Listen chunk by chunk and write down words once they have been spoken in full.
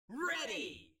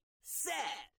Ready, set,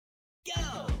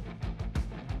 go!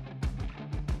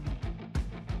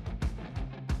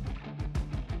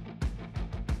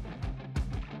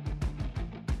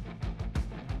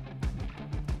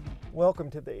 Welcome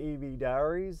to the EV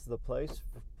Diaries, the place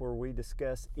where we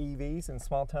discuss EVs in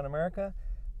small town America.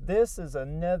 This is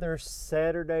another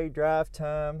Saturday drive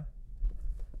time.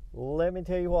 Let me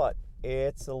tell you what,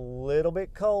 it's a little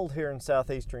bit cold here in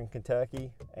southeastern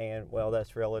Kentucky, and well,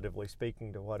 that's relatively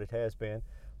speaking to what it has been.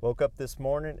 Woke up this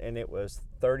morning and it was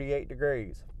 38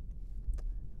 degrees.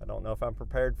 I don't know if I'm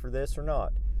prepared for this or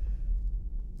not.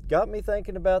 Got me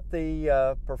thinking about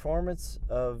the performance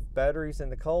of batteries in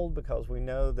the cold, because we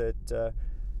know that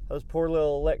those poor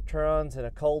little electrons in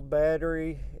a cold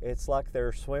battery, it's like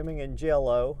they're swimming in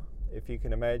Jell-O, if you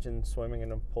can imagine swimming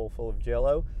in a pool full of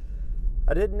Jell-O.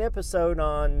 I did an episode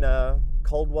on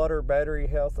cold water battery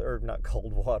health, or not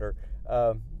cold water,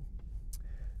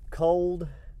 cold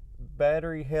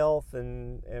battery health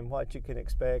and what you can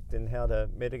expect and how to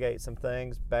mitigate some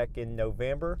things back in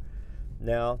November.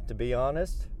 Now, to be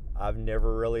honest, I've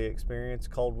never really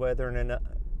experienced cold weather in an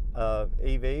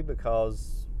EV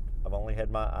because I've only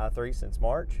had my i3 since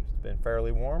March. It's been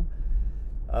fairly warm.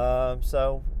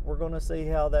 So we're going to see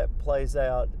how that plays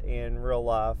out in real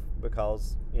life,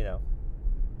 because, you know,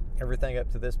 everything up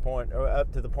to this point, or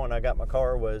up to the point I got my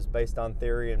car, was based on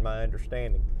theory and my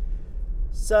understanding.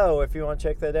 So if you want to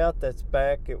check that out, that's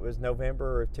back. It was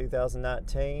November of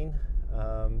 2019,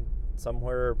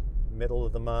 somewhere middle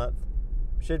of the month.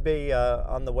 Should be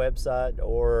on the website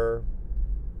or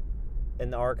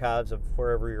in the archives of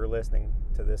wherever you're listening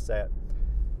to this at.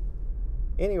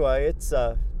 Anyway, it's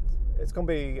going to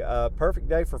be a perfect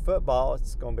day for football.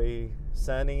 It's going to be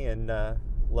sunny and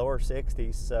lower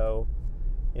 60s. So,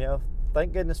 you know,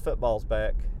 thank goodness football's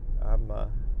back.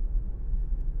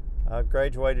 I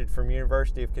graduated from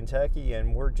University of Kentucky,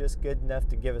 and we're just good enough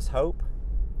to give us hope,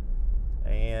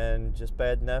 and just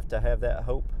bad enough to have that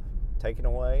hope taken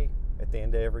away at the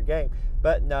end of every game.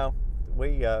 But no,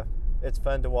 it's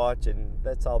fun to watch, and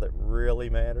that's all that really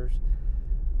matters.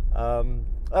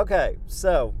 Okay,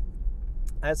 so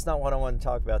that's not what I want to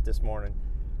talk about this morning.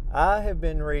 I have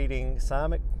been reading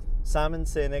Simon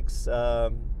Sinek's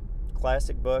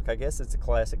classic book. I guess it's a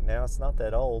classic now. It's not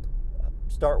that old.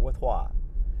 Start With Why.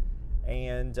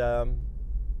 And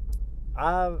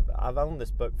I've owned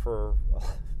this book for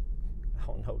I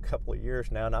don't know, a couple of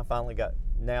years now, and I finally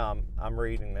I'm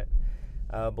reading it.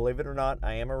 Believe it or not,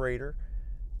 I am a reader.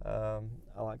 I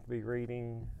like to be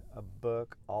reading a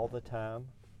book all the time,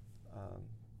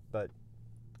 but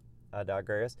I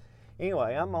digress.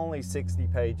 Anyway, I'm only 60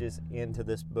 pages into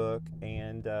this book,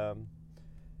 and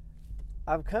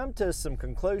I've come to some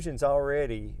conclusions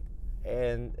already,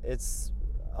 and it's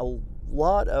a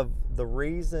lot of the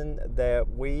reason that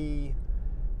we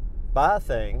buy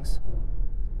things.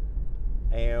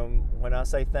 And when I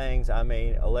say things, I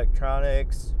mean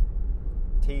electronics,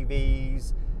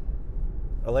 TVs,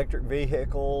 electric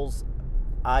vehicles,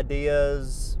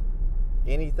 ideas,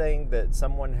 anything that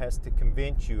someone has to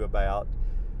convince you about.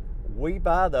 We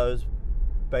buy those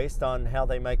based on how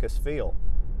they make us feel,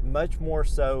 much more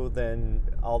so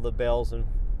than all the bells and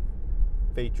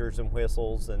features and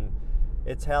whistles, and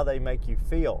it's how they make you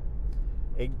feel.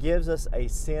 It gives us a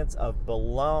sense of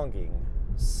belonging.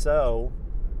 So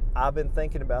I've been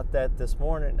thinking about that this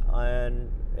morning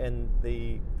in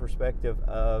the perspective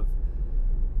of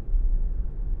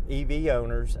EV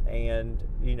owners and,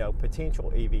 you know,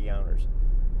 potential EV owners.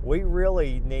 We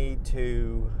really need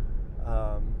to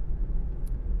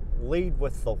lead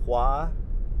with the why,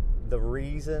 the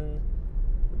reason,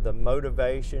 the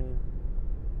motivation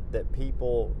that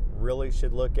people really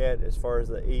should look at as far as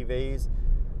the EVs.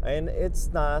 And it's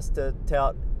nice to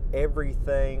tout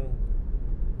everything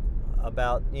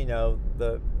about, you know,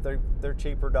 they're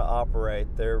cheaper to operate,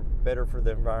 they're better for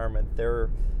the environment, they're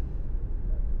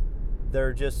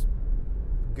just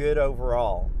good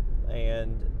overall.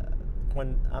 And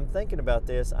when I'm thinking about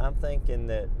this, I'm thinking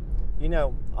that, you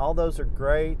know, all those are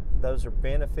great, those are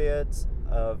benefits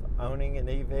of owning an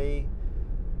EV,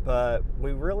 but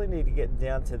we really need to get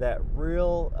down to that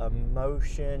real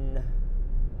emotion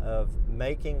of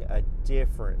making a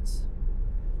difference,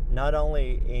 not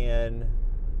only in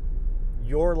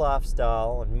your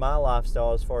lifestyle and my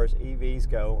lifestyle as far as EVs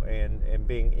go and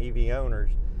being EV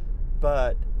owners,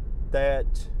 but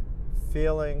that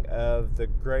feeling of the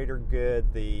greater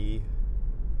good, the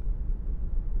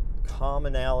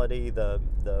commonality, the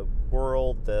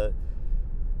world, the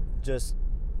just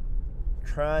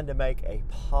trying to make a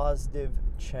positive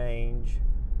change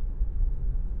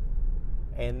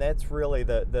And that's really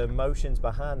the emotions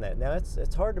behind that. Now,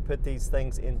 it's hard to put these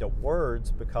things into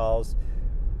words because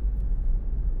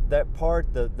that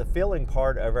part, the feeling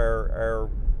part of our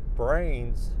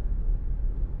brains,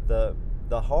 the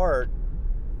heart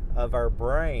of our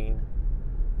brain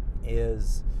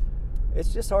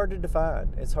it's just hard to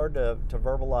define. It's hard to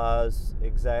verbalize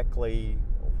exactly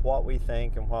what we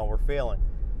think and what we're feeling.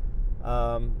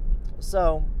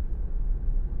 So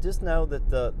just know that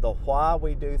the why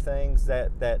we do things,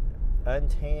 that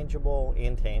intangible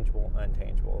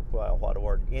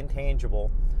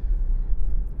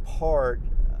part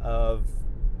of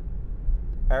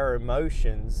our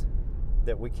emotions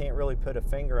that we can't really put a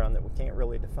finger on, that we can't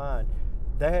really define,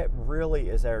 that really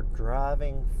is our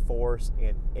driving force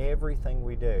in everything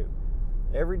we do.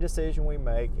 Every decision we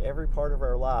make, every part of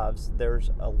our lives, every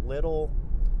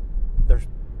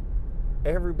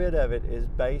bit of it is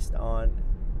based on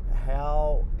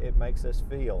how it makes us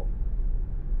feel.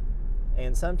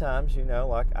 And sometimes,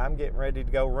 like I'm getting ready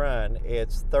to go run.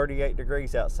 It's 38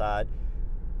 degrees outside.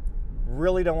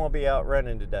 Really don't want to be out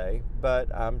running today,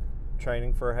 but I'm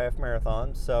training for a half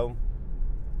marathon. So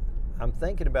I'm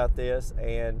thinking about this,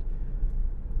 and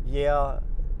the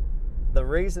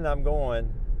reason I'm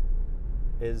going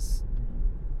is,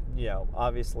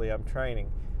 obviously I'm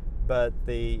training, but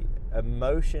the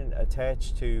emotion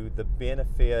attached to the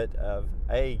benefit of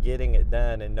A, getting it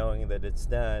done and knowing that it's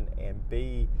done, and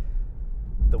B,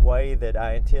 the way that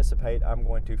I anticipate I'm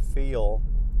going to feel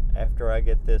after I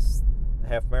get this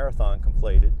half marathon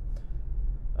completed,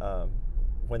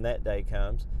 when that day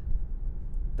comes,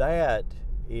 that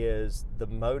is the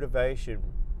motivation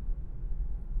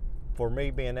for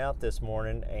me being out this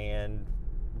morning and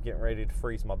getting ready to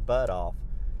freeze my butt off.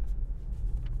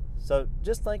 So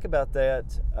just think about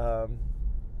that.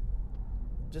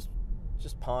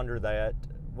 Just ponder that.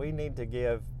 We need to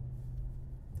give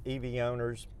EV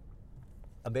owners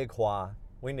a big why.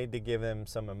 We need to give them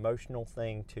some emotional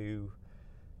thing to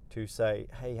say,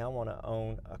 hey, I want to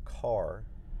own a car,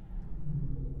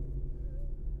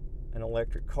 an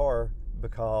electric car,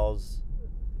 because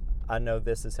I know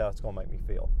this is how it's going to make me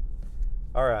feel.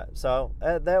 All right, so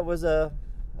that was a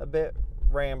bit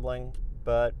rambling,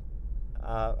 but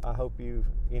I hope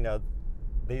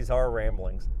these are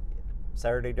ramblings.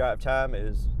 Saturday Drive Time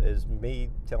is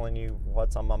me telling you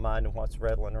what's on my mind and what's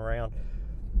rattling around,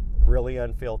 really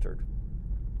unfiltered.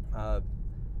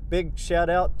 Big shout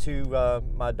out to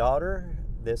my daughter.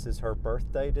 This is her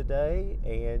birthday today,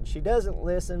 and she doesn't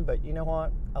listen, but you know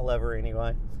what? I love her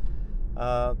anyway.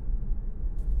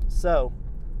 So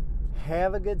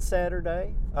have a good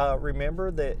Saturday.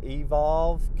 Remember that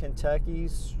Evolve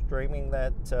Kentucky's streaming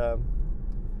that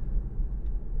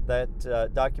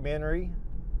documentary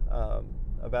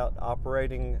about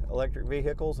operating electric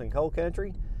vehicles in coal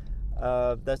country.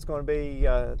 That's going to be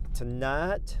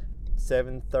tonight,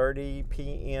 7:30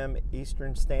 p.m.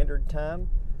 Eastern Standard Time.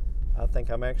 I think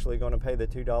I'm actually going to pay the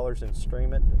 $2 and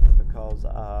stream it because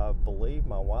I believe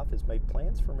my wife has made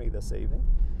plans for me this evening.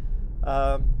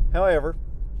 However,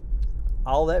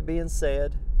 all that being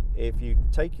said, if you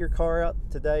take your car out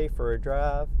today for a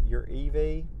drive, your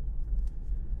EV,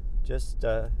 just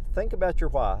think about your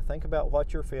why. Think about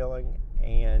what you're feeling,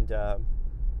 and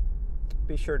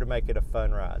be sure to make it a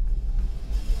fun ride.